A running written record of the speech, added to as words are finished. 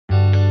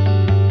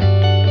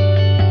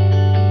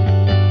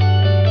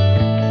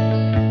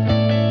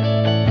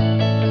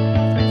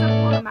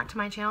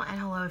channel, and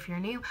hello if you're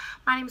new.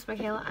 My name is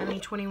Michaela. I'm a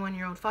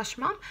 21-year-old foster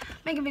mom,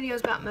 making videos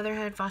about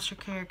motherhood, foster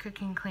care,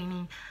 cooking,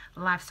 cleaning,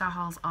 lifestyle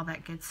hauls, all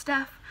that good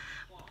stuff.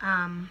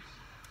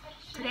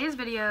 Today's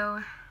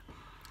video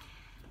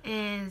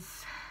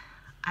is,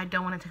 I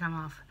don't want it to come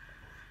off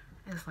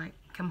as like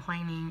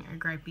complaining or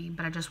gripey,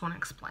 but I just want to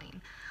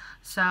explain.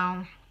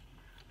 So,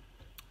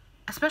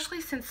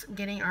 especially since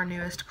getting our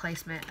newest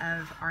placement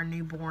of our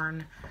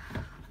newborn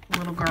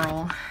little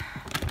girl,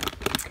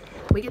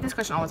 we get this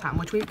question all the time,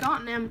 which we've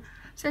gotten them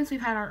since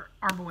we've had our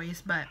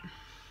boys. But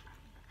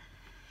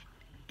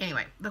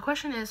anyway, the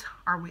question is,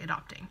 are we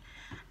adopting?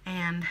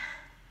 And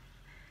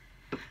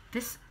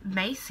this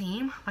may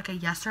seem like a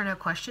yes or no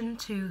question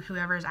to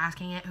whoever is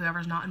asking it,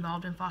 whoever's not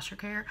involved in foster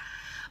care,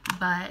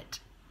 but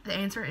the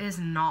answer is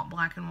not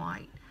black and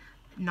white.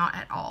 Not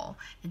at all.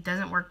 It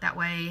doesn't work that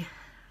way.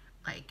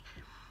 Like,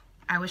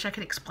 I wish I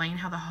could explain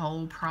how the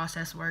whole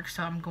process works,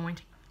 so I'm going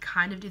to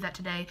kind of do that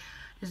today,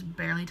 just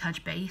barely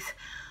touch base.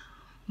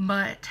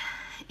 But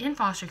in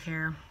foster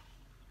care,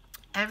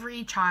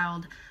 every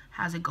child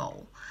has a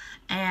goal,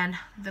 and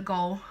the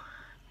goal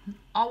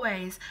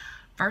always,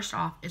 first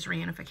off, is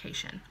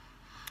reunification.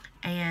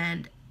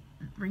 And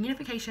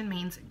reunification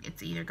means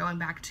it's either going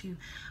back to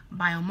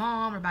bio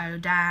mom or bio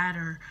dad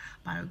or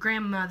bio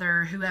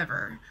grandmother,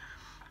 whoever,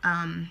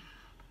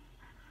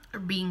 or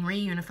being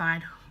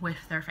reunified with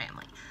their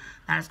family.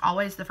 That is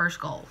always the first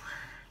goal.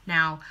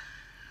 Now,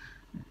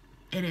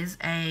 it is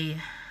a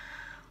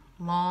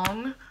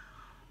long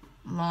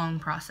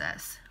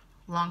process,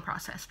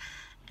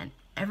 and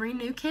every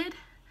new kid,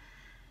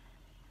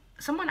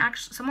 someone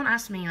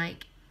asked me,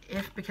 like,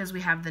 if because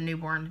we have the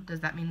newborn, does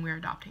that mean we're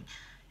adopting?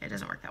 It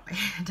doesn't work that way.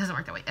 It doesn't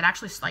work that way. It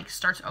actually, like,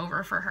 starts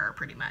over for her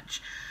pretty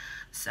much.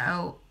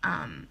 So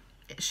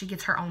she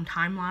gets her own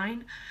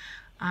timeline.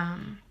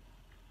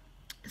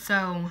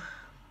 So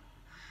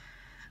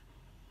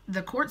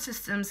the court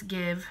systems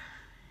give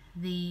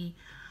the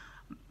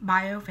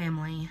bio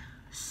family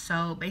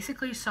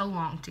basically so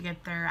long to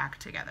get their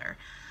act together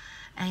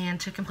and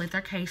to complete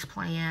their case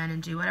plan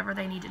and do whatever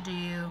they need to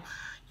do,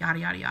 yada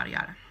yada yada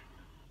yada,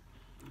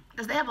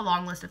 because they have a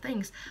long list of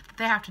things that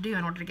they have to do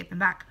in order to get them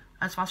back.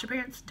 Us foster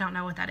parents don't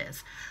know what that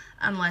is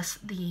unless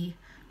the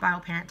bio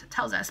parent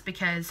tells us,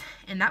 because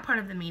in that part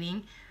of the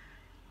meeting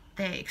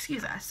they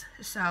excuse us.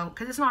 So,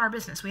 because it's not our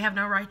business, we have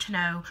no right to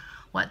know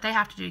what they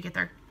have to do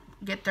to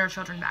get their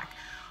children back.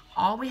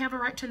 All we have a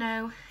right to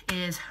know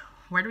is,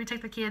 where do we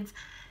take the kids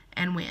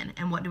and when,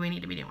 and what do we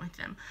need to be doing with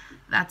them.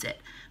 That's it.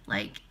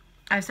 Like,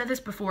 I've said this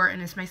before,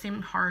 and this may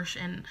seem harsh,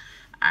 and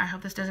I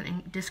hope this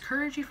doesn't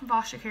discourage you from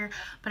foster care,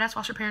 but as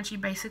foster parents, you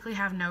basically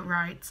have no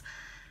rights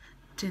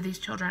to these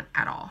children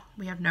at all.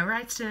 We have no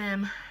rights to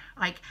them.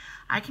 Like,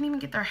 I can even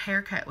get their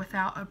hair cut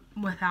without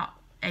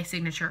a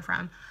signature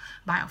from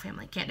bio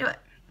family. Can't do it.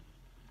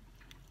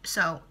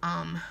 So,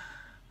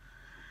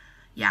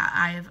 yeah,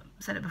 I've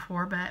said it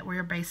before, but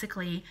we're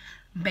basically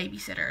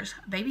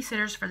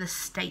babysitters for the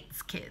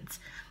state's kids.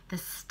 The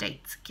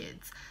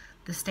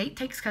state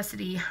takes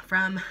custody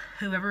from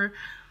whoever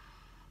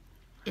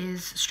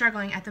is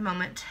struggling at the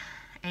moment,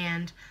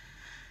 and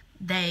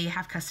they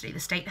have custody. The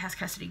state has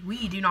custody.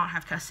 We do not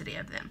have custody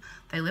of them.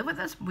 They live with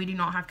us. We do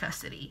not have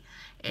custody.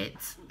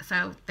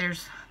 So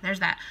there's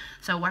that.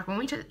 So, like, when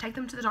we take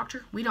them to the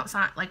doctor, we don't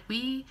sign. Like,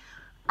 we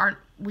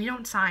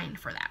don't sign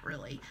for that,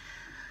 really.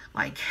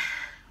 Like,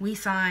 we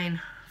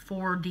sign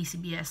for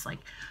DCBS, like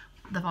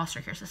the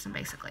foster care system,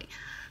 basically.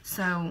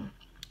 So,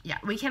 yeah,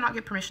 we cannot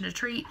get permission to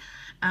treat.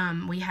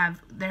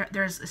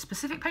 There's a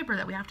specific paper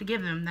that we have to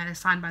give them that is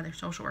signed by their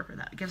social worker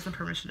that gives them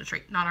permission to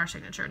treat. Not our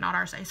signature, not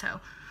our say-so.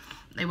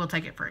 They will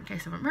take it for in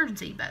case of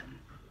emergency. But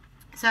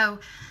so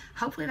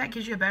hopefully that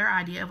gives you a better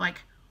idea of,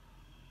 like,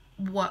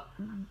 what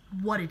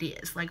it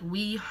is. Like,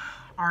 we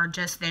are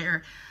just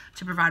there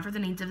to provide for the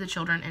needs of the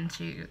children and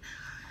to,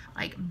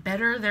 like,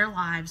 better their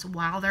lives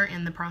while they're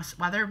in the process,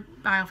 while their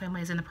bio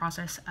family is in the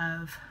process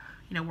of,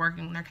 you know,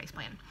 working their case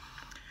plan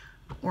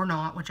or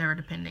not, whichever,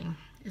 depending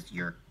is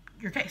your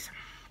case.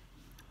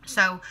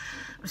 So,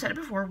 I've said it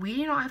before, we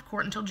do not have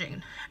court until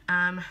June.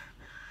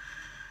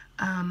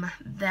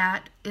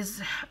 That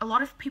is, a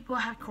lot of people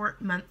have court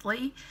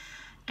monthly,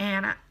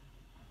 and I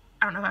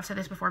don't know if I've said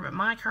this before, but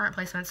my current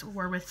placements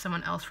were with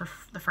someone else for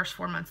the first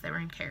 4 months they were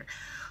in care.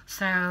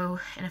 So,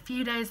 in a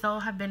few days, they'll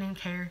have been in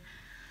care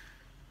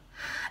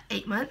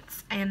 8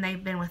 months, and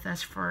they've been with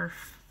us for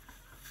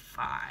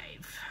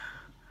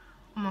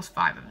almost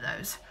five of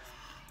those.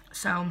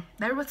 So,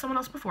 they were with someone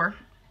else before.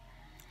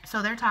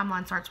 So, their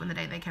timeline starts when the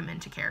day they come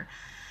into care.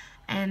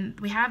 And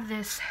we have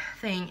this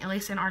thing, at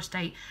least in our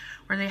state,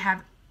 where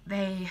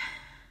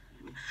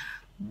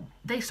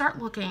they start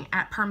looking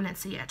at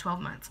permanency at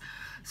 12 months.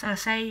 So,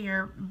 say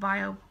your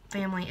bio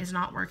family is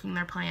not working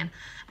their plan.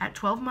 At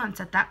 12 months,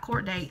 at that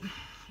court date,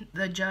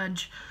 the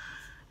judge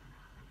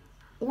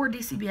or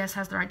DCBS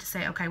has the right to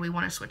say, okay, we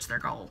want to switch their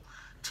goal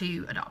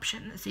to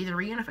adoption. It's either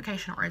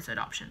reunification or it's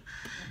adoption.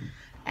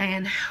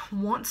 And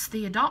once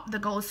the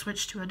goal is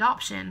switched to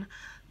adoption,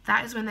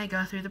 that is when they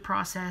go through the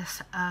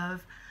process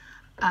of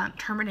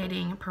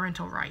terminating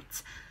parental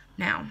rights.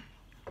 Now,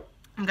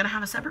 I'm going to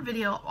have a separate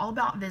video all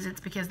about visits,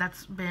 because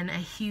that's been a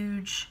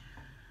huge,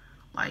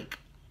 like,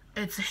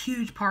 it's a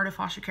huge part of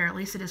foster care. At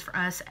least it is for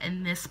us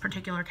in this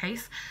particular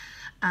case.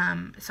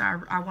 So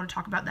I want to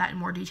talk about that in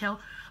more detail.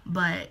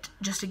 But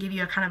just to give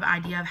you a kind of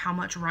idea of how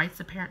much rights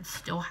the parents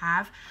still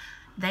have,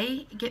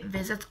 they get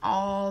visits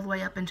all the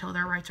way up until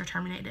their rights are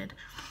terminated.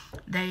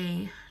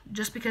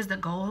 Just because the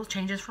goal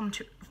changes from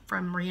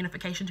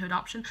reunification to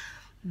adoption,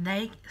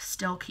 they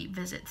still keep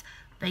visits.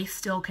 They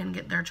still can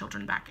get their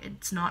children back.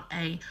 It's not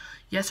a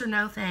yes or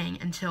no thing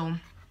until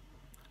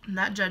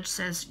that judge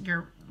says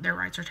their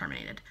rights are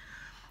terminated.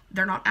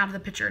 They're not out of the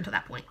picture until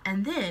that point.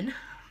 And then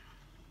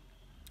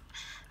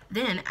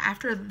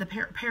after the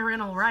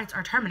parental rights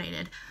are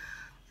terminated,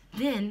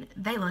 then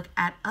they look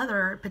at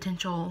other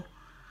potential,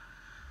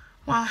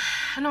 well,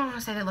 I don't want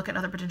to say they look at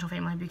other potential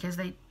family, because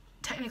they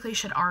technically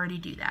should already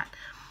do that.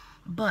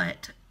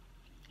 But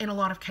in a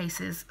lot of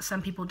cases,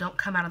 some people don't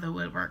come out of the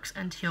woodworks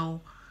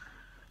until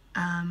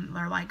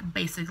they're like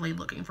basically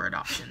looking for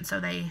adoption. So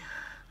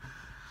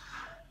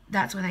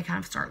that's when they kind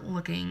of start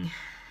looking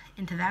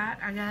into that,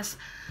 I guess.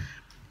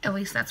 At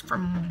least that's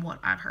from what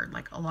I've heard.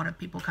 Like, a lot of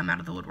people come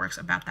out of the woodworks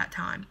about that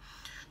time.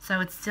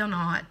 So it's still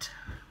not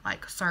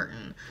like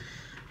certain.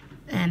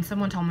 And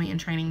someone told me in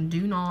training,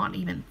 do not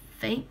even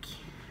think,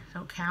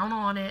 so count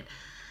on it,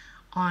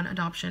 on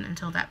adoption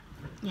until that,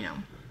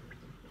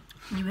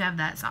 you have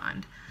that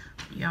signed.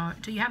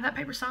 Till you have that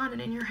paper signed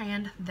and in your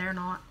hand, they're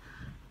not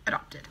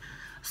adopted.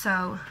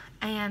 So,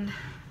 and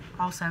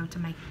also to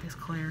make this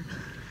clear,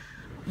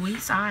 we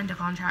signed a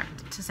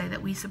contract to say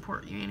that we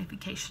support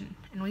reunification,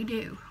 and we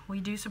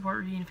do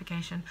support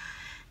reunification.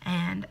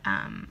 And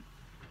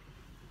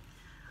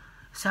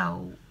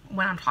so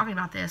when I'm talking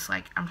about this,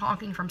 like, I'm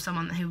talking from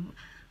someone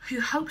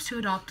who hopes to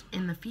adopt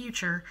in the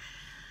future,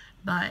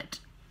 but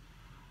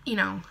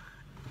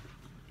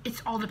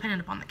it's all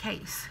dependent upon the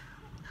case.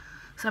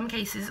 Some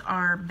cases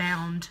are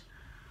bound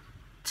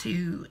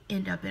to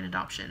end up in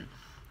adoption,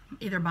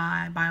 either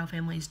by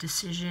biofamily's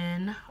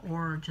decision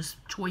or just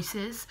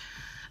choices.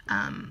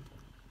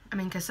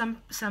 Because some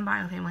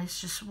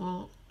biofamilies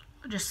will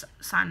just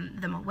sign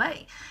them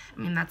away.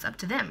 That's up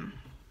to them.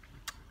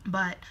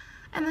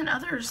 And then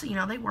others,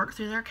 they work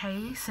through their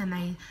case, and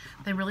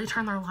they really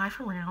turn their life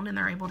around, and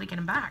they're able to get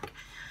them back.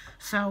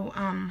 So,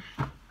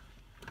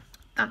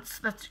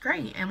 that's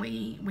great, and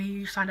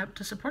we signed up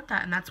to support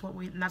that, and that's what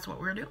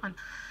we're doing.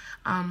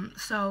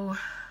 So,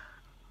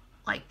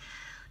 like,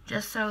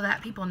 just so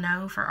that people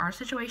know, for our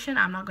situation,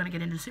 I'm not going to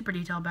get into super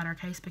detail about our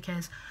case,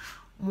 because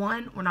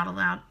one, we're not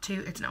allowed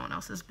to. It's no one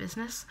else's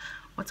business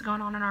what's going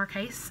on in our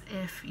case.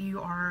 If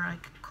you are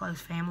like a close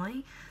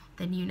family,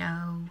 then you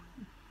know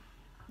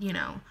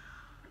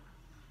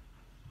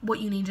what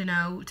you need to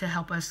know to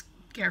help us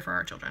care for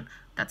our children.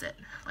 That's it.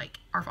 Like,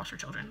 our foster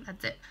children.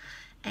 That's it.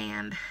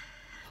 And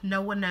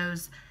no one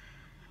knows.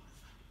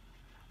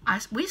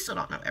 We still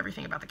don't know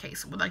everything about the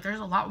case. Like, there's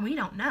a lot we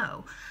don't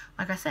know.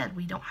 Like I said,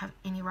 we don't have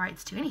any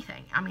rights to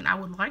anything. I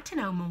would like to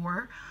know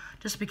more,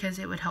 just because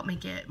it would help me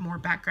get more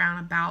background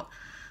about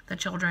the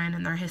children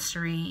and their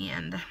history,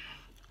 and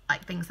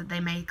like things that they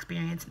may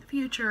experience in the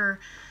future,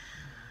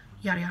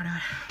 yada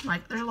yada.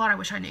 Like, there's a lot I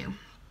wish I knew,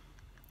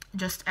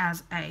 just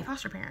as a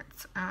foster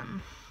parent,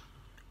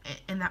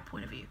 in that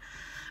point of view.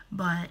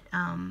 But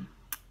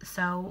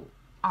so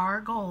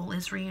our goal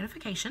is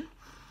reunification.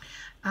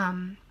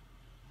 And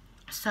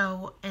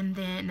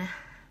then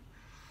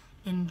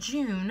in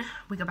June,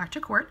 we go back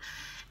to court,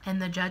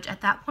 and the judge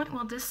at that point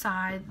will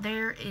decide.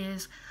 There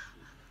is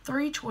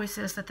 3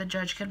 choices that the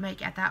judge could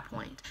make at that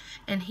point,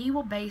 and he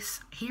or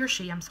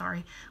she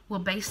will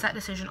base that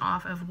decision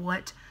off of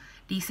what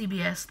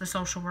DCBS, the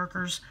social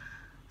workers,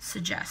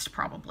 suggest,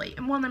 probably.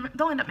 And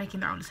they'll end up making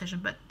their own decision,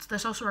 but the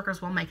social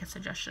workers will make a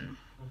suggestion,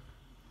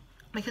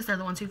 because they're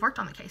the ones who've worked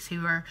on the case,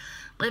 who are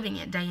living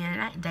it day in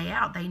and day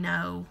out. They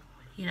know,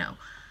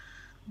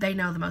 they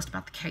know the most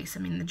about the case.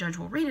 The judge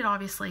will read it,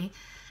 obviously,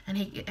 and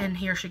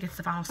he or she gets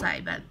the final say,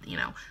 but,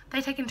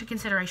 they take into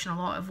consideration a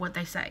lot of what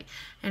they say,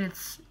 and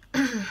it's,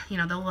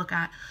 they'll look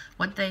at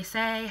what they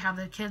say, how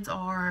the kids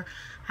are,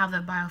 how the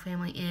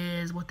biofamily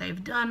is, what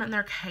they've done in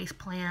their case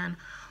plan,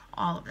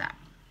 all of that.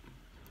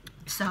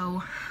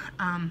 So,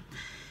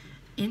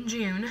 in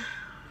June,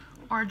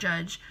 our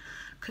judge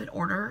could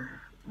order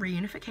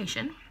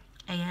reunification,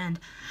 and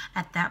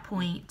at that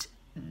point,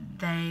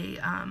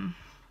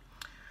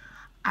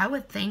 I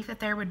would think that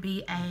there would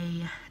be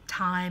a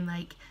time,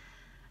 like,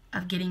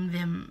 of getting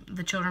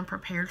the children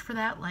prepared for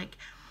that, like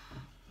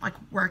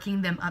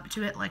working them up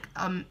to it. Like,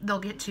 they'll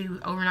get to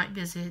overnight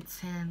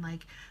visits and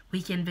like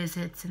weekend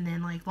visits, and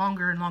then like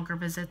longer and longer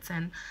visits,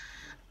 and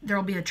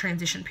there'll be a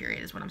transition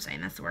period, is what I'm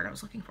saying. That's the word I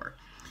was looking for.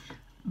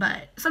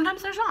 But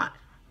sometimes there's not.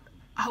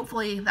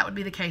 Hopefully that would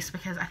be the case,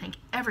 because I think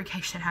every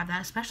case should have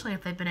that, especially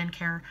if they've been in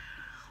care.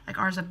 Like,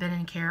 ours have been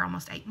in care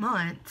almost 8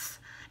 months.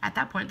 At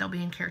that point, they'll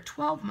be in care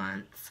 12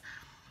 months.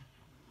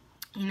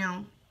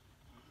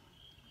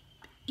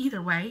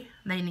 Either way,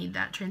 they need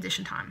that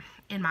transition time,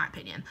 in my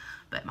opinion.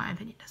 But my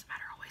opinion doesn't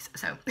matter always.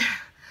 So,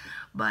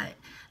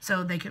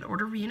 so they could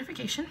order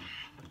reunification.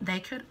 They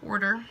could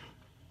order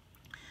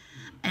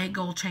egg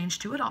will change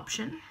to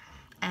adoption.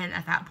 And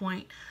at that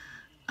point,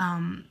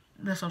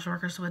 the social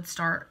workers would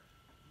start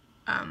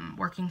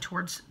working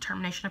towards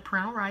termination of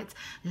parental rights.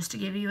 Just to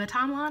give you a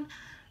timeline,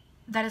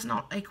 that is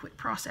not a quick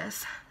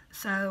process.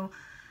 So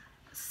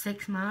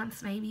 6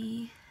 months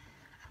maybe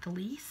at the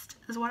least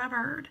is what I've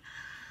heard,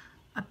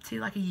 up to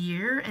like a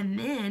year. And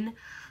then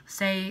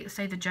say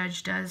the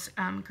judge does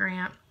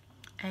grant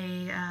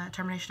a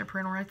termination of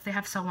parental rights, they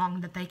have so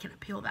long that they can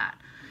appeal that.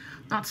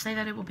 Not to say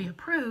that it will be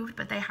approved,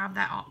 but they have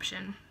that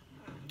option.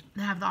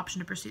 They have the option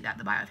to pursue that.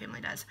 The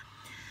biofamily does.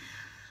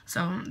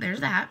 So there's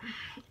that.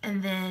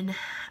 And then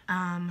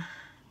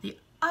the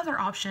other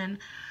option,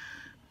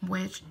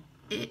 which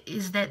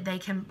is that they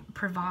can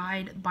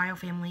provide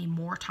biofamily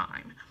more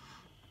time.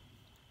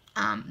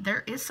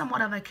 There is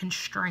somewhat of a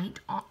constraint.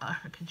 A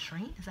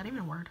constraint? Is that even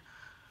a word?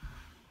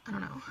 I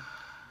don't know.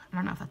 I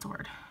don't know if that's a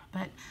word.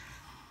 But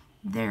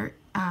there,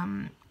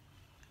 I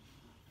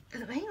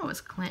think it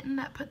was Clinton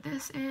that put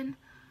this in.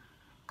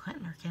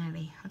 Clinton or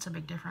Kennedy. That's a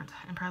big difference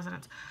in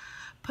presidents.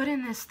 Put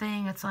in this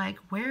thing. It's like,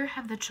 where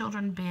have the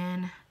children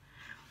been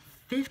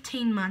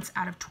 15 months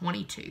out of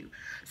 22?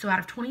 So out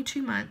of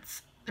 22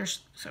 months,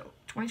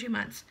 22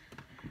 months,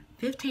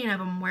 15 of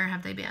them, where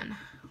have they been?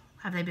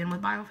 Have they been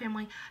with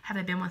biofamily? Have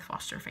they been with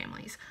foster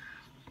families?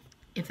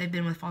 If they've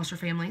been with foster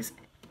families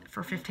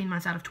for 15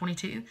 months out of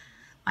 22,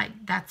 like,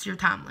 that's your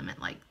time limit.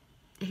 Like,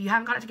 if you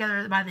haven't got it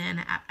together by then,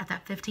 at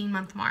that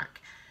 15-month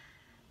mark,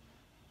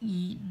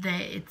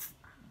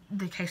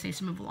 the case needs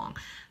to move along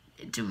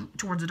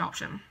towards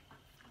adoption.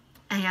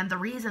 And the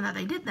reason that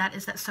they did that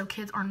is that so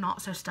kids are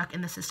not so stuck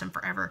in the system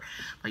forever,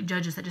 like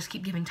judges that just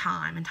keep giving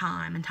time and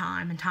time and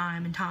time and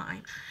time and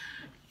time.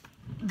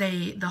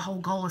 The whole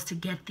goal is to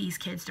get these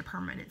kids to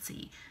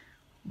permanency,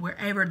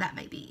 wherever that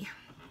may be.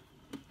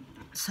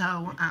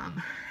 So,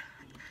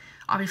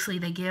 obviously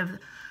they give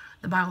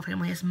the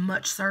biofamily as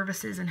much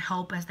services and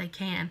help as they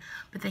can,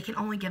 but they can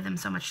only give them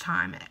so much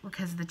time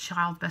because the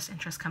child's best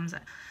interest comes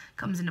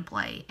into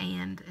play.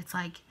 And it's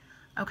like,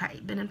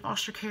 okay, been in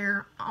foster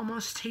care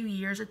almost 2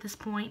 years at this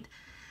point.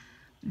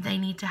 They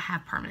need to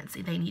have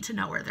permanency. They need to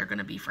know where they're going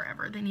to be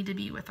forever. They need to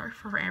be with their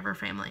forever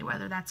family,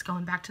 whether that's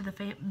going back to the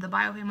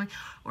biofamily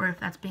or if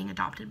that's being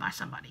adopted by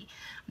somebody.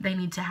 They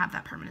need to have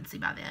that permanency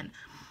by then.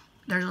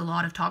 There's a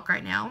lot of talk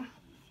right now.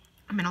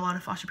 I'm in a lot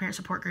of foster parent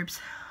support groups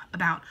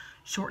about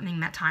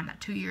shortening that time.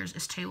 That 2 years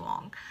is too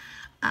long.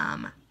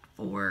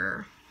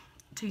 2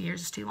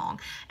 years is too long.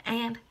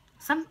 And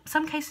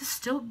some cases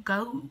still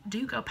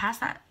do go past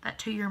that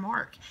 2-year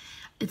mark.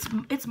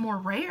 It's more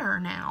rare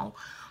now,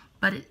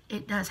 but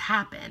it does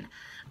happen.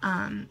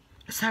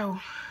 So,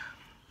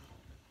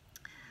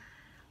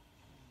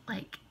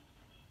 like,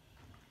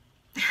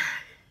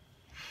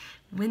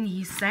 when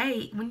you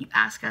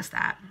ask us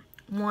that,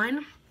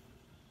 one,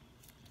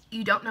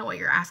 you don't know what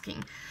you're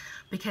asking,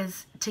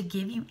 because to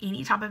give you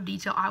any type of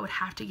detail, I would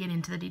have to get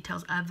into the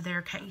details of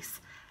their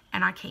case,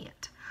 and I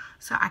can't.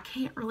 So I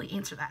can't really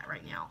answer that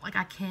right now. Like,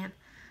 I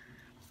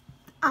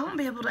won't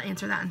be able to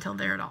answer that until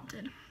they're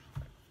adopted.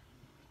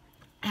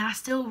 And I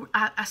still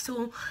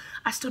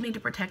need to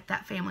protect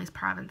that family's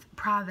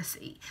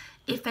privacy.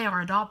 If they are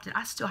adopted,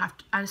 I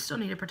still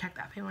need to protect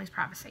that family's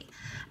privacy.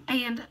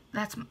 And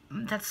that's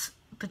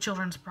the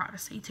children's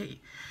privacy too.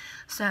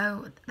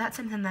 So that's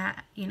something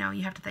that, you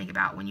have to think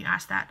about when you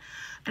ask that.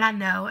 And I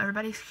know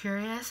everybody's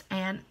curious,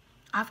 and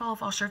I follow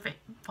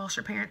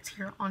foster parents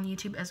here on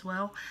YouTube as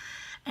well.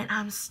 And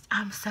I'm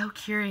so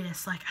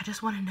curious. Like, I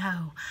just want to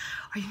know,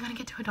 are you going to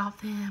get to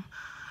adopt them?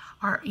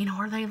 Or,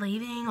 are they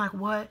leaving? Like,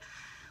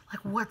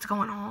 what's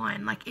going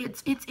on? Like,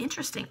 it's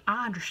interesting.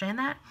 I understand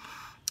that.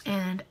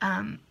 And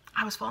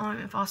I was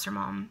following a foster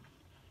mom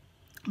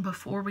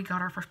before we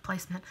got our first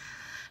placement,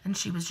 and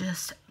she was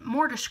just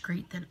more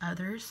discreet than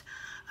others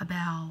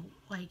about,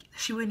 like,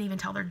 she wouldn't even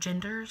tell their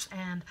genders,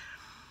 and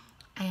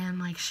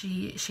like,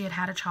 she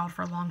had a child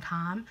for a long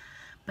time,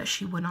 but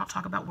she would not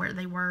talk about where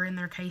they were in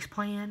their case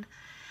plan,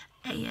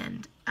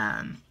 and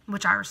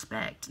which I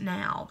respect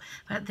now.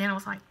 But then I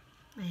was like,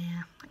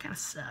 yeah, that kind of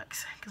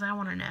sucks, because I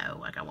want to know.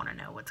 Like, I want to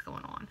know what's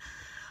going on.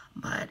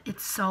 But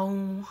it's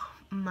so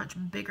much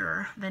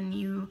bigger than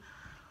you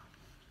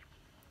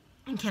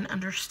can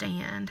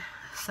understand.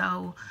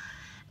 So,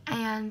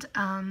 and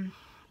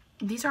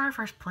these are our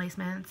first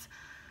placements.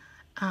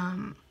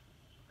 And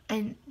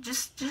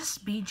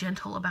just be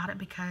gentle about it,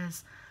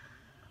 because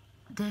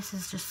this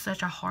is just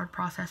such a hard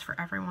process for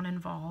everyone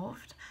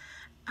involved.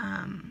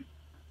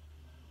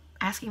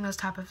 Asking those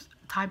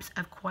types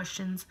of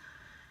questions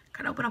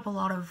can open up a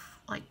lot of,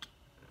 like,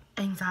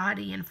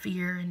 anxiety and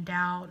fear and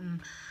doubt and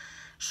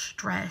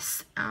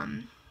stress,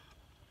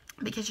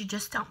 because you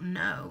just don't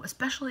know.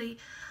 Especially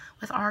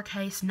with our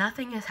case,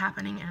 nothing is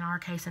happening in our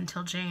case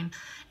until June,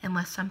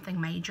 unless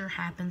something major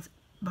happens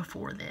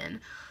before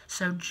then.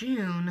 So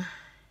June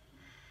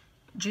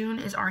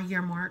is our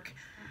year mark,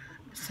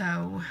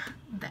 so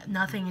that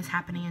nothing is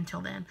happening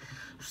until then.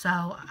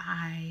 So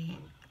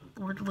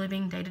we're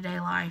living day-to-day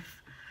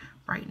life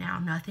right now.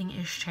 Nothing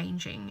is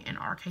changing in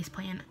our case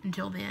plan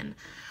until then.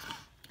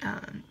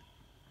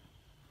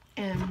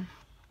 And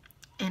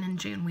and in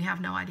June we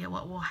have no idea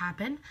what will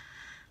happen.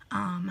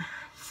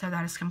 So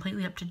that is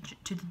completely up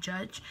to the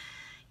judge,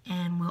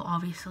 and we'll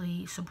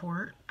obviously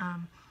support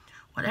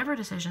whatever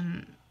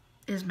decision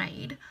is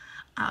made.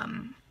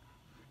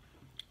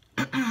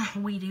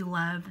 We do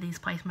love these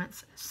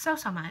placements so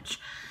much,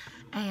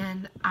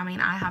 and I mean,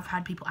 I have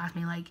had people ask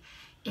me, like,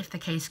 if the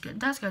case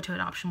does go to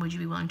adoption, would you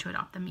be willing to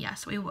adopt them?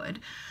 Yes, we would.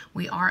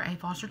 We are a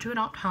foster to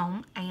adopt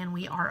home, and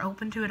we are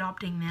open to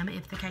adopting them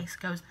if the case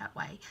goes that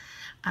way.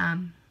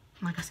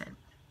 Like I said,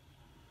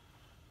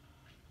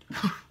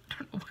 I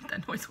don't know what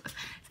that noise was.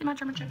 See my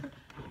German Shepherd?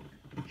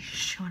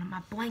 Showing him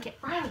my blanket.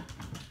 Riley!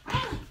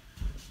 Riley!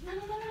 No!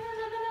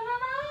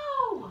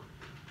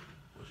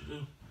 What you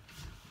do?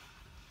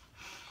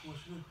 What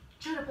you do?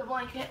 Shoot up the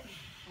blanket.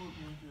 What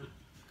blanket?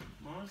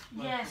 Mine?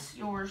 Like Yes,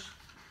 yours.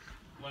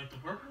 Like the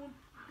purple one?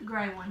 The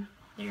gray one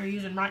that you're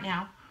using right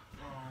now.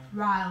 Oh.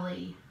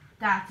 Riley,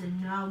 that's a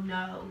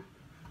no.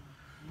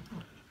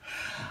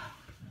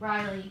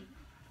 Riley,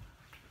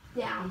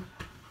 down.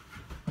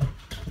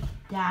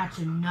 That's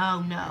a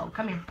no.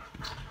 Come here.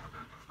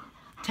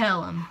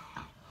 Tell him.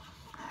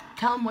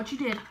 Tell him what you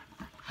did.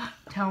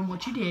 Tell him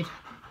what you did.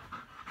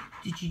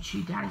 Did you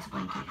chew Daddy's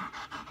blanket?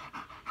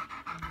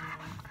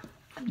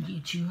 You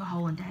chew a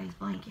hole in Daddy's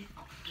blanket.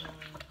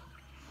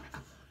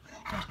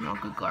 That's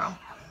not good, girl.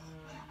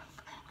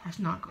 That's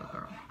not good,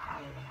 girl.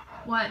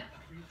 What?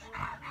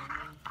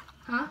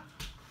 Huh?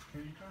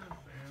 Can you turn the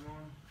fan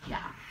on?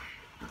 Yeah.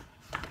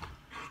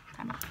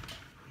 Time out.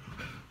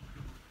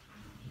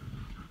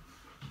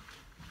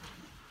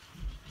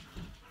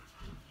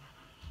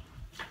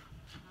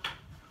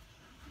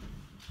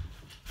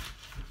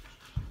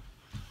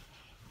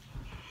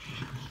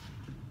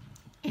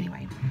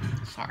 Anyway,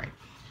 sorry.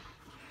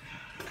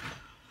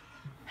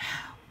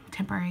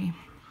 Temporary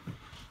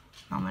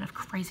moment of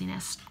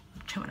craziness.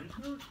 Chewing it.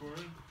 Are you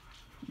recording?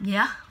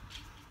 Yeah.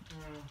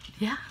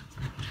 Yeah.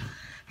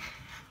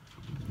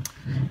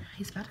 Yeah.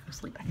 He's about to go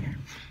sleep back here.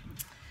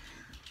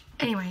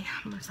 Anyway,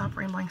 I'm gonna stop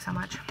rambling so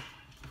much.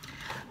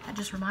 That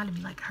just reminded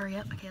me, like, hurry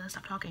up, Michaela,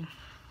 stop talking.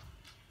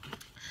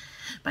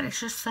 But it's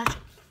just such...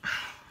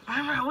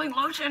 I'm holding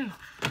lotion.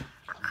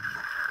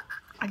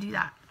 I do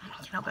that. I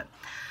can't help it.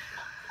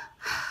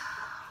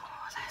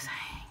 What was I saying?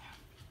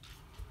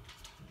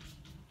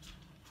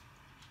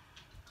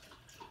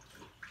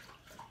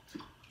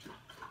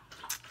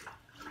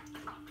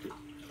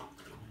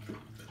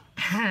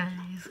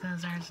 He's gonna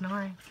start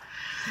snoring.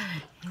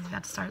 He's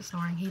about to start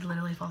snoring. He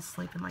literally falls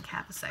asleep in like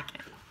half a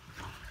second.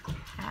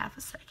 Half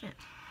a second.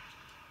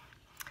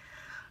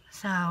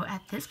 So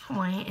at this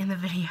point in the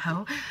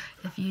video,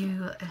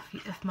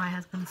 if my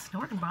husband's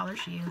snoring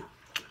bothers you,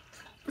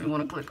 you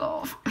want to click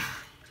off.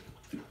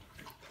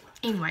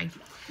 Anyway,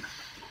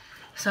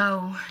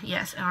 so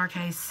yes, in our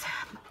case,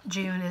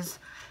 June is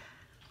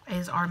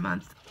our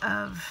month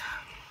of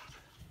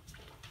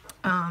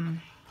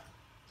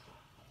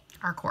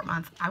our court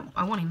month.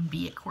 I won't even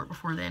be at court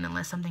before then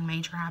unless something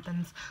major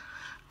happens.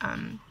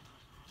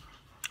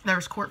 There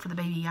was court for the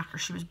baby after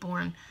she was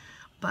born,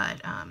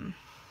 but I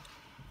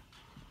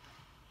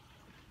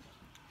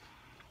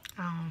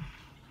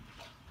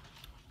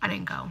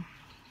didn't go,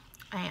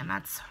 and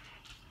that's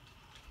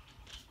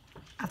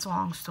a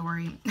long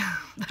story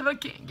that I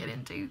can't get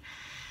into.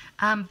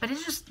 But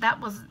it's just that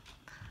was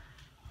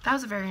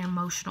a very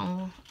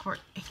emotional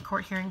court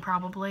hearing,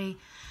 probably.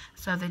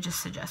 So they just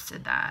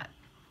suggested that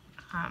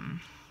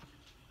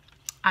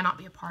I not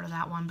be a part of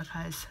that one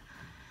because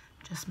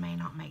it just may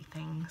not make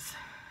things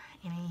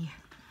any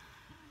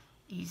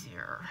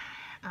easier.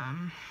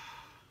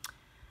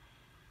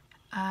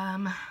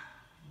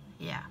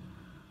 Yeah.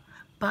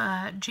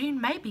 But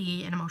June may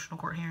be an emotional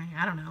court hearing.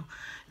 I don't know.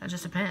 That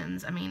just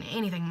depends. I mean,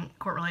 anything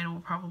court related will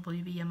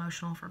probably be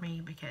emotional for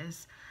me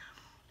because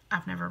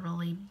I've never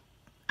really,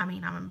 I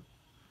mean,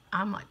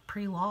 I'm like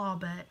pre-law,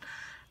 but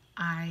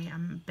I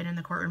am been in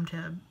the courtroom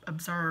to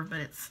observe, but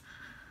it's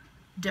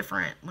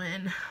different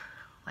when,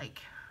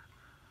 like,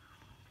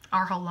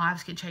 our whole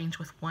lives could change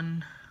with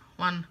one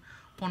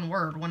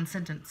word, one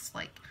sentence.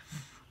 Like,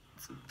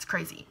 it's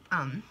crazy.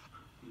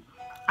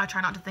 I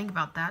try not to think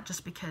about that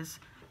just because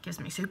it gives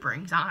me super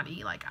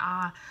anxiety. Like,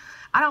 I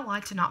don't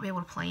like to not be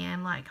able to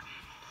plan. Like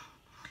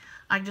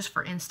just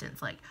for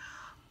instance, like,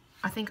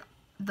 I think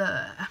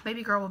the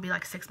baby girl will be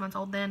like 6 months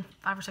old then,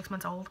 5 or 6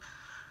 months old.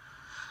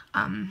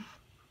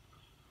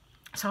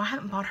 So I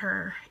haven't bought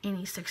her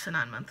any 6 to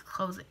 9 month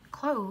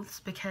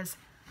clothes because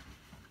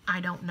I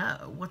don't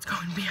know what's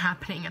going to be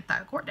happening at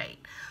that court date.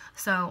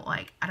 So,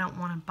 like, I don't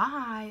want to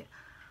buy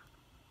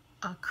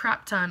a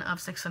crap ton of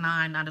 6 to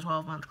 9 to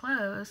 12 month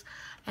clothes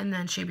and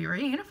then she'd be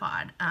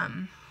reunified.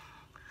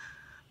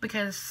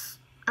 Because,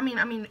 I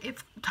mean,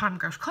 if time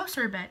grows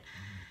closer, but,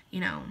 you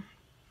know,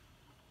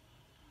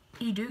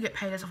 you do get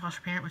paid as a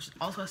foster parent, which is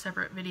also a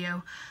separate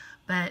video.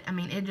 But, I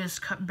mean, it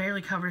just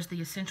barely covers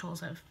the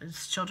essentials of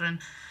his children.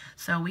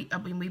 So, we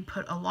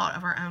put a lot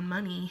of our own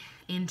money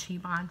into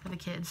buying for the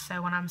kids.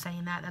 So, when I'm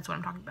saying that, that's what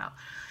I'm talking about.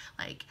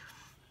 Like,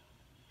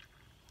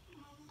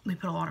 we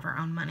put a lot of our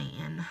own money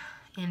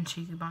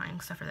into buying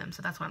stuff for them.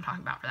 So, that's what I'm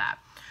talking about for that.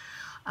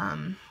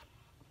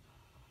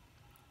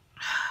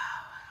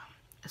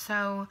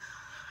 So,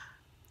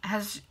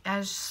 as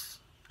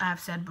I've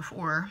said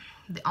before,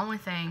 the only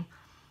thing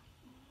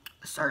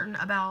certain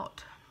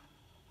about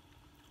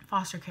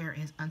foster care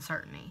is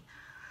uncertainty.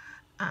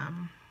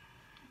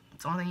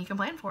 It's the only thing you can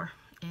plan for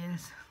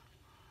is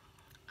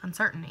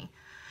uncertainty.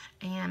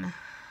 And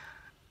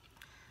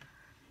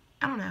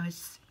I don't know,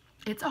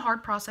 it's a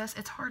hard process.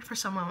 It's hard for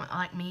someone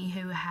like me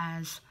who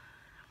has,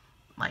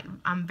 like,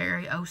 I'm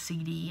very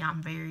OCD.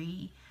 I'm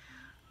very,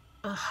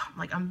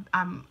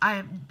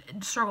 I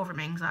struggle from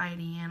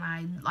anxiety, and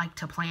I like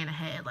to plan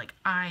ahead. Like,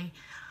 I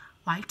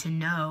like to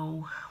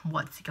know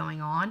what's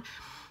going on,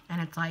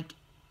 and it's like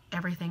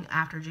everything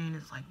after June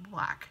is like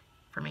black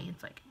for me.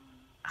 It's like,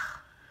 ugh.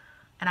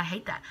 And I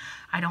hate that.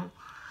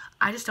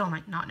 I just don't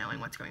like not knowing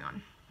what's going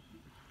on.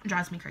 It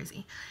drives me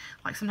crazy.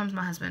 Like, sometimes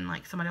my husband,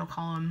 like, somebody will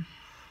call him,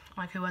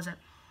 like, who was it?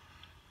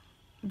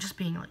 Just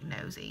being, like,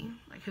 nosy.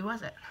 Like, who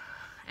was it?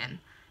 And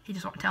he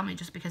just won't tell me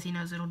just because he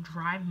knows it'll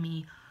drive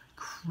me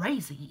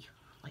crazy.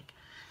 Like,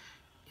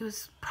 it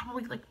was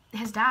probably, like,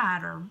 his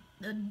dad or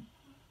a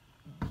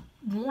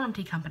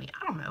warranty company.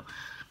 I don't know.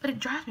 But it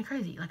drives me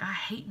crazy. Like, I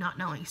hate not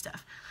knowing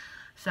stuff.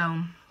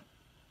 So,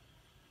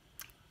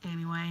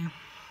 anyway,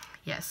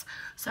 yes.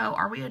 So,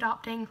 are we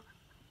adopting?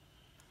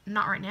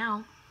 Not right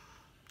now.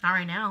 Not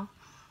right now.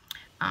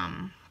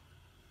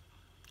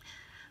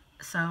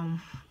 So,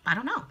 I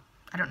don't know.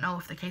 I don't know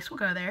if the case will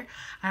go there.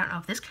 I don't know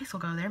if this case will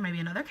go there. Maybe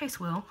another case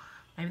will.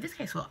 Maybe this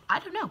case will. I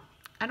don't know.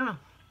 I don't know.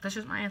 That's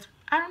just my answer.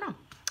 I don't know.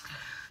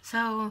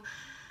 So,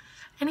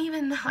 and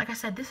even, like I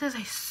said, this is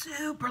a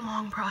super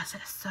long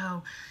process.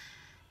 So,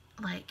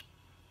 like,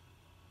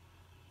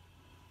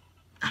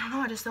 I don't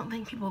know. I just don't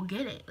think people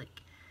get it.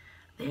 Like,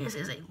 this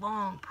is a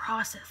long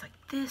process. Like,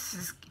 this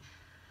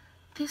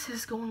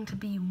is going to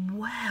be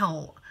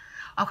well.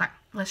 Okay,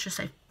 let's just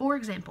say, for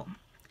example,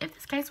 if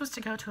this case was to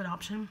go to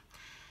adoption,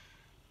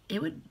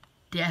 it would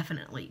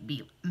definitely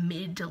be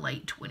mid to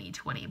late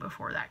 2020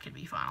 before that could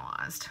be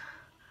finalized.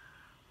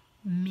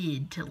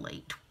 Mid to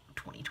late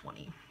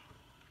 2020.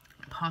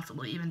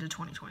 Possibly even to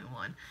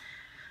 2021.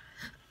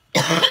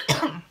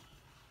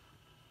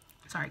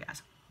 Sorry,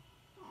 guys.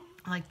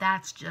 Like,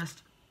 that's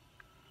just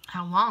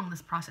how long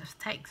this process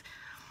takes.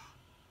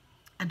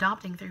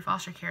 Adopting through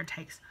foster care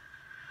takes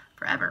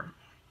forever.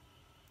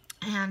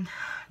 And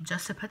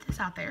just to put this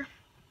out there,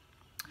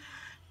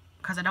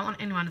 because I don't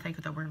want anyone to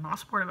think that we're not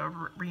supportive of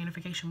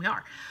reunification. We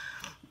are.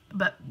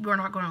 But we're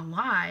not going to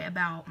lie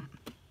about,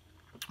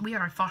 we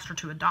are a foster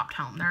to adopt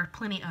home. There are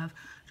plenty of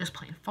just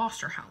plain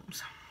foster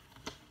homes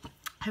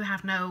who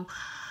have no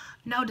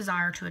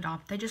desire to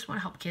adopt. They just want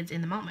to help kids in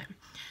the moment.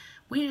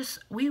 We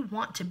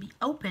want to be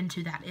open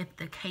to that if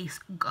the case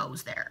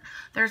goes there.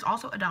 There's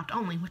also adopt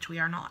only, which we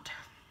are not.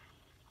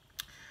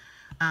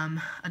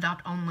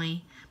 Adopt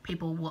only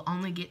people will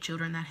only get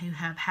children who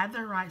have had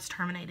their rights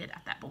terminated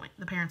at that point.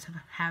 The parents have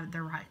had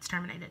their rights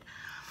terminated.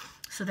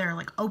 So they're,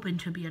 like, open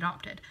to be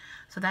adopted.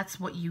 So that's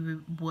what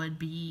you would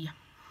be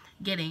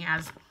getting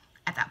at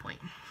that point.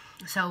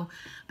 So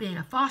being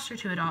a foster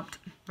to adopt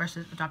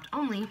versus adopt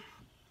only,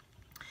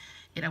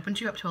 it opens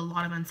you up to a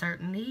lot of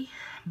uncertainty,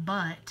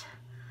 but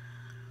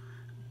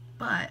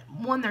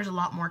one, there's a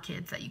lot more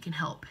kids that you can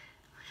help.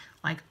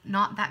 Like,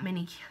 not that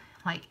many,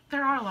 like,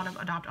 there are a lot of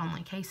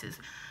adopt-only cases,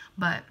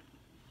 but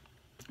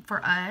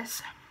for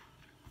us,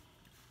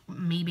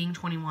 me being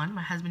 21,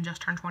 my husband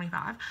just turned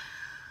 25,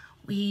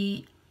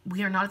 we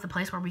are not at the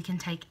place where we can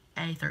take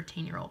a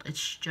 13-year-old.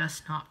 It's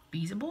just not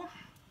feasible.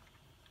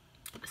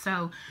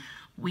 So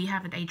we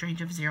have an age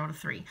range of 0 to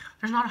 3.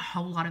 There's not a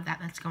whole lot of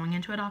that's going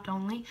into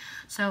adopt-only.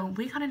 So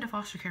we got into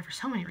foster care for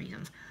so many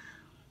reasons.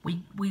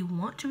 We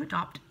want to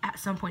adopt at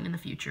some point in the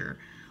future.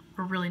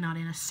 We're really not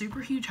in a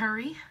super huge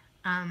hurry.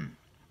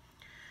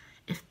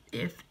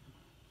 If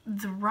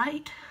the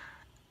right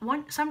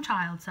some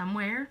child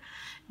somewhere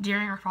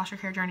during our foster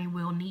care journey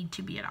will need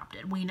to be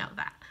adopted, we know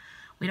that.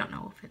 We don't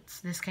know if it's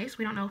this case.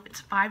 We don't know if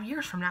it's 5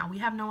 years from now. We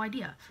have no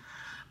idea.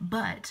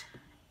 But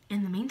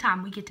in the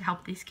meantime, we get to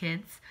help these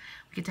kids.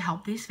 We get to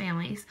help these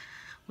families.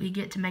 We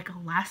get to make a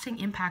lasting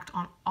impact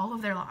on all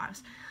of their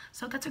lives.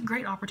 So that's a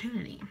great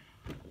opportunity.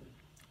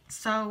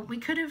 So we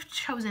could have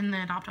chosen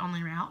the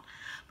adopt-only route,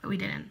 but we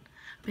didn't,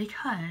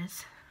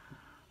 because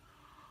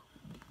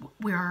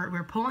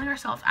we're pulling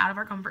ourselves out of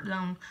our comfort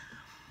zone.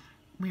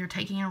 We are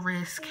taking a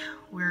risk.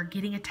 We're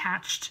getting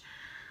attached,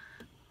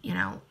 you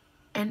know.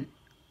 And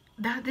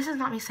this is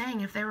not me saying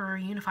if they were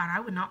reunified,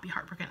 I would not be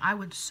heartbroken. I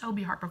would so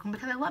be heartbroken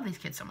because I love these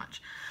kids so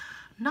much.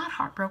 Not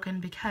heartbroken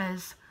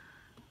because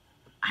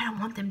I don't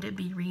want them to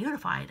be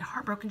reunified.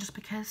 Heartbroken just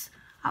because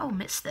I will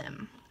miss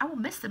them. I will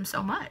miss them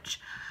so much.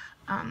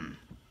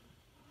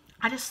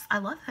 I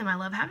love them. I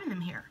love having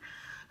them here.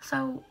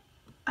 So,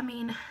 I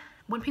mean,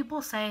 when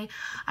people say,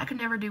 I could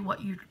never do what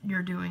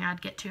you're doing,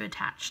 I'd get too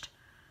attached.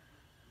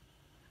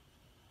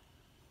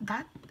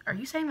 Are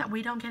you saying that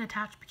we don't get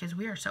attached? Because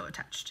we are so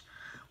attached.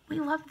 We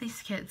love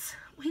these kids.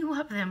 We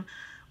love them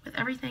with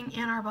everything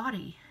in our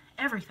body.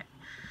 Everything.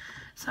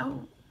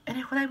 So, and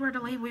if they were to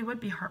leave, we would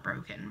be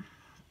heartbroken.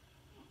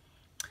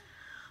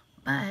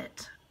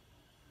 But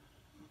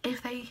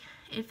if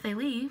they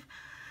leave,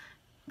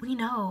 we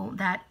know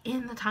that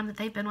in the time that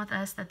they've been with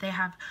us, that they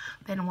have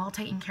been well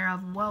taken care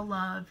of, well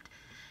loved.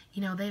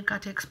 You know, they've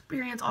got to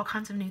experience all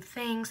kinds of new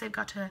things. They've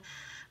got to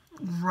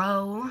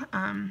grow.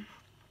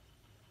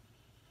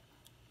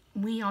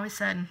 We always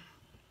said,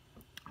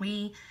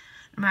 no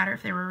matter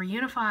if they were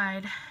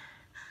reunified,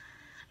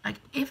 like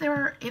if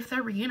they're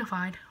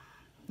reunified,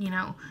 you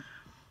know,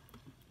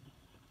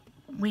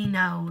 we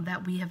know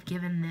that we have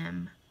given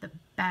them the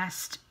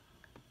best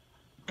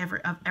of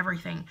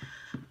everything,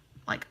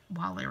 like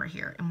while they were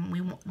here, and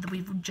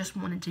we just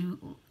wanted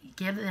to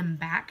give them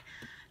back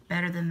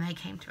better than they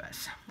came to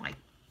us, like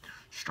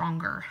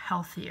stronger,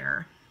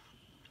 healthier.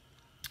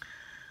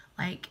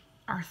 Like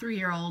our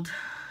 3-year-old,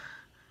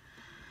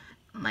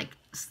 like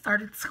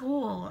started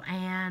school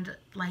and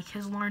like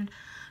has learned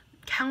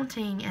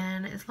counting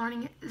and is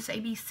learning his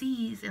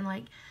ABCs and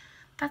like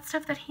that's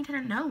stuff that he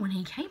didn't know when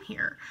he came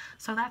here.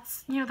 So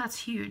that's, you know, that's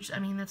huge. I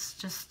mean, that's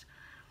just,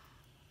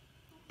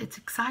 it's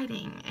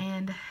exciting,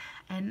 and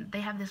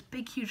they have this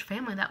big huge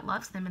family that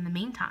loves them in the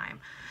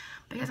meantime.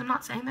 Because I'm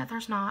not saying that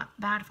there's not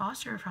bad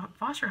foster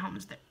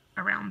homes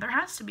around. There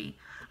has to be.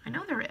 I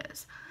know there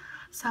is.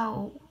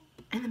 So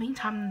in the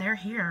meantime, they're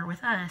here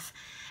with us,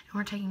 and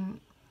we're taking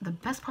the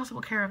best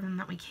possible care of them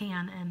that we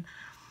can, and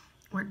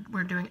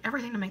we're doing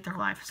everything to make their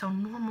life so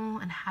normal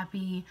and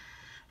happy,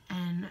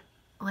 and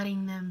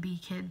letting them be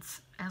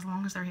kids as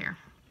long as they're here.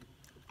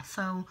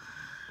 So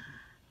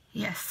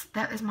yes,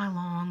 that is my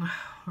long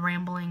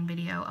rambling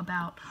video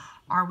about,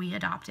 are we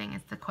adopting?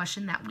 It's the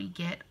question that we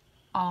get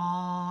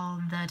all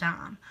the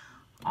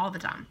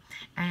time.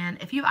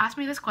 And if you ask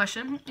me this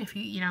question, if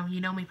you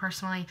know me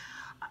personally,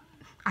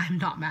 I'm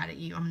not mad at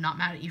you. I'm not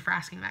mad at you for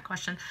asking that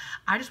question.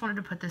 I just wanted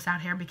to put this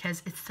out here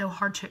because it's so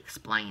hard to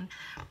explain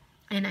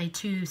in a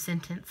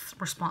 2-sentence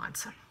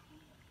response.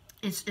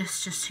 It's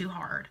just too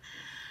hard.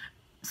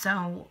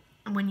 So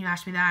when you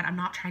ask me that, I'm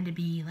not trying to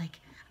be like,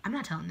 I'm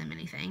not telling them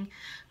anything.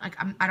 Like,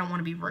 I don't want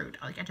to be rude.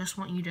 Like, I just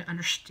want you to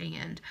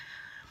understand.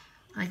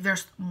 Like,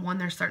 there's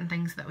certain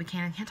things that we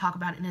can and can't talk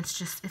about, and it's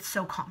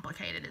so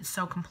complicated. It's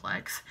so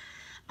complex.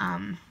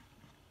 And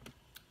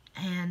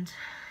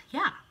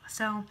yeah,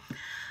 so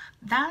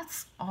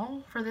that's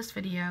all for this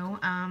video.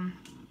 I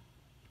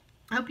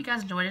hope you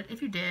guys enjoyed it.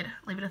 If you did,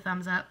 leave it a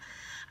thumbs up.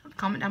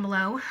 Comment down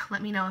below.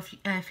 Let me know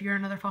if you're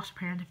another foster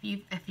parent.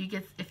 If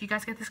you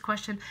guys get this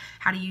question,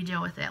 how do you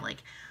deal with it?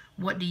 Like,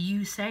 what do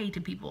you say to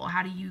people?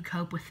 How do you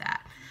cope with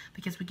that?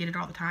 Because we get it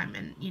all the time,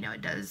 and you know,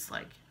 it does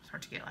like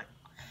start to get like,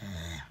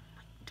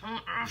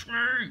 don't ask me.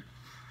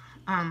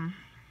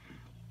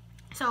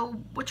 So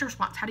what's your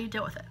response? How do you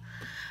deal with it?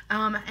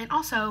 And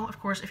also, of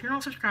course, if you're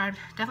not subscribed,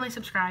 definitely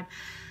subscribe.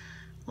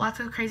 Lots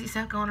of crazy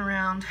stuff going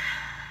around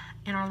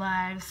in our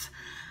lives.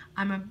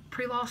 I'm a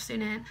pre-law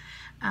student.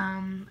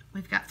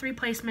 We've got 3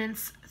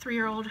 placements,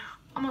 3-year-old,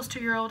 almost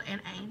 2-year-old,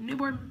 and a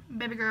newborn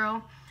baby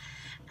girl.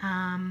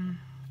 I'm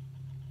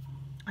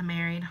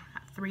married. I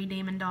have 3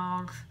 demon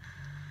dogs.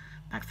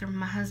 Back there with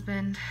my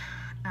husband.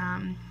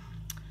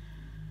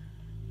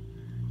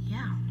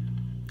 Yeah.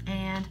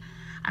 And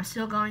I'm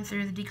still going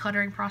through the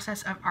decluttering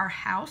process of our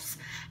house.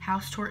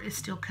 House tour is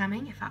still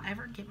coming. If I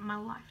ever get my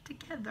life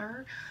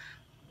together,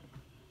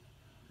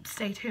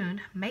 stay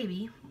tuned.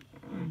 Maybe.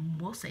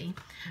 We'll see.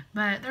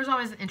 But there's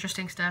always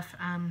interesting stuff.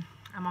 I'm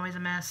always a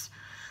mess.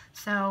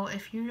 So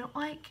if you don't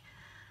like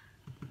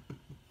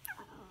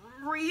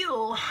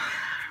real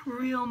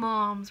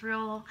moms,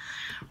 real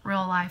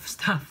life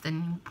stuff, then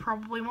you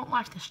probably won't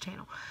watch this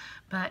channel.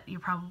 But you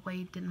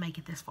probably didn't make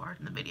it this far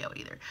in the video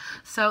either.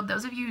 So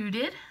those of you who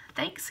did,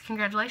 thanks,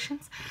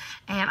 congratulations,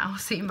 and I will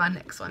see you in my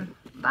next one.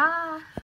 Bye.